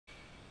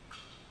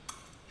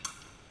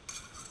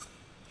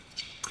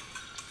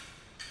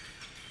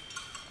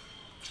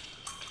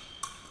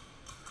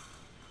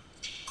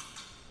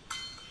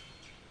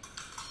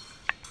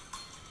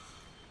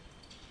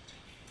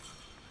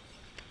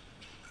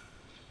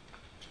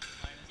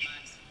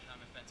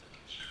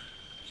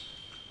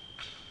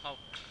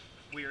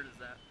weird is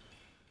that?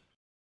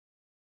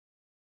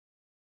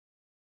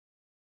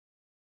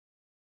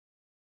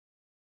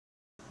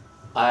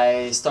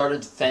 I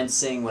started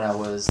fencing when I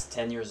was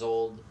 10 years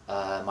old.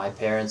 My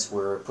parents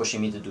were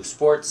pushing me to do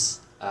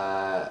sports.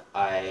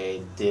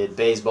 I did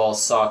baseball,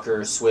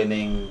 soccer,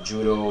 swimming,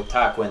 judo,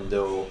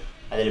 taekwondo.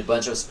 I did a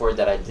bunch of sport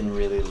that I didn't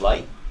really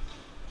like.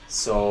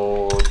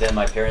 So then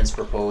my parents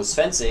proposed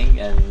fencing,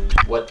 and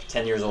what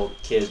 10 years old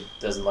kid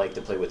doesn't like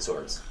to play with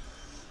swords?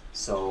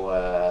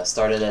 So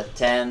started at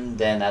 10,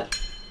 then at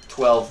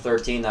 12,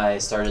 13 I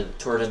started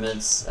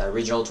tournaments,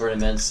 regional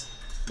tournaments,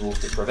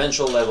 moved to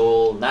provincial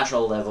level,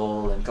 national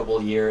level, and a couple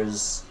of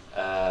years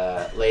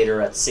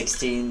later at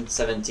 16,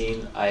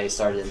 17 I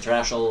started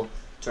international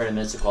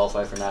tournaments to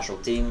qualify for national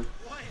team,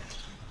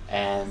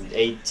 and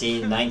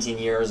 18, 19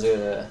 years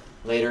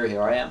later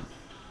here I am.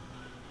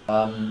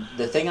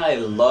 The thing I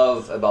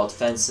love about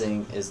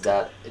fencing is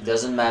that it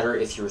doesn't matter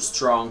if you're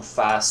strong,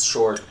 fast,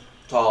 short,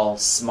 tall,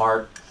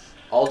 smart.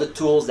 All the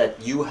tools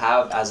that you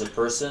have as a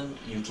person,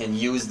 you can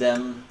use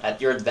them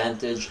at your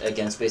advantage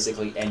against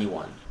basically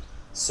anyone.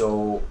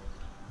 So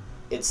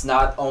it's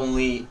not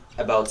only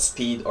about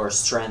speed or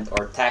strength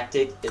or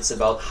tactic, it's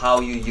about how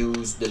you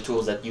use the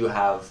tools that you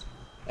have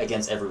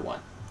against everyone.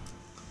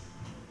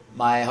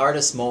 My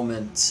hardest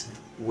moment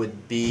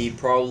would be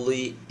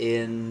probably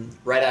in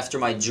right after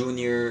my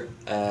junior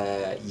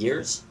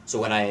years.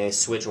 So when I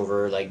switch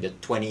over like the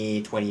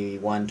 20,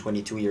 21,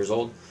 22 years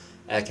old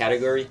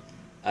category,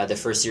 the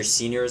first year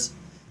seniors,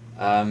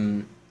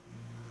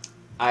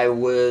 I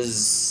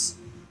was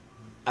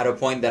at a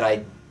point that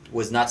I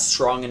was not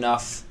strong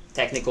enough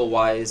technical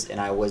wise, and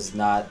I was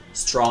not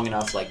strong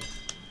enough like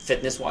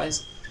fitness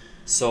wise.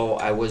 So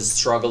I was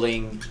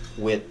struggling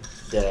with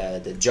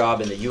the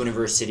job and the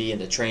university and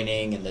the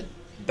training and the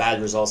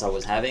bad results I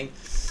was having.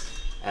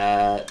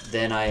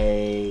 Then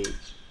I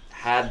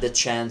had the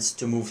chance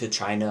to move to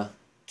China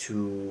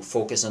to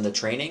focus on the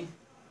training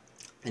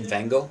in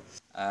Vango.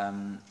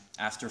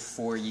 After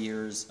 4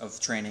 years of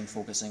training,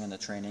 focusing on the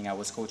training, I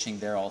was coaching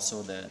there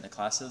also the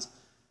classes,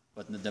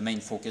 but the main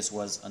focus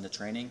was on the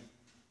training.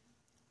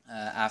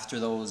 After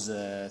those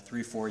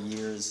 3-4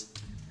 years,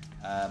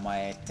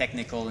 my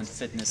technical and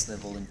fitness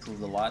level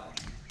improved a lot.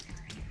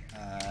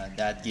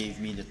 That gave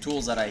me the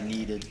tools that I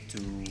needed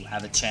to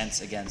have a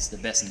chance against the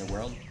best in the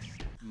world.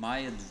 My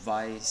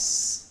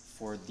advice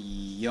for the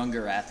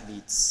younger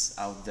athletes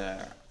out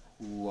there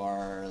who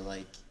are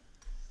like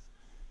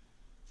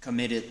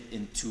committed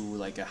into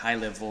like a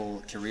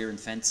high-level career in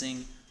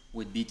fencing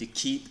would be to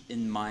keep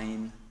in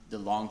mind the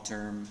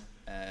long-term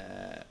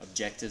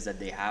objectives that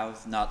they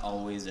have, not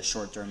always the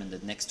short-term and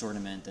the next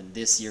tournament and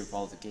this year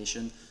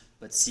qualification,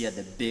 but see at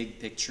the big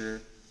picture,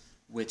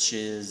 which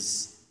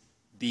is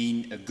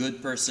being a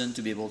good person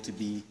to be able to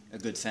be a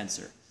good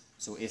fencer.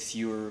 So if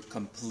you're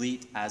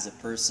complete as a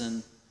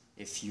person,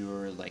 if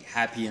you're like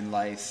happy in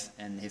life,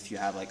 and if you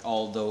have like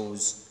all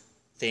those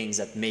things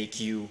that make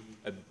you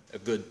a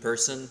good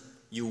person,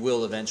 you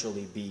will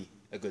eventually be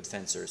a good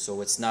fencer.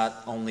 So it's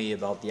not only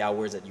about the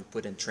hours that you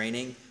put in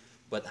training,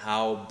 but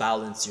how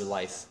balanced your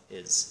life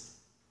is.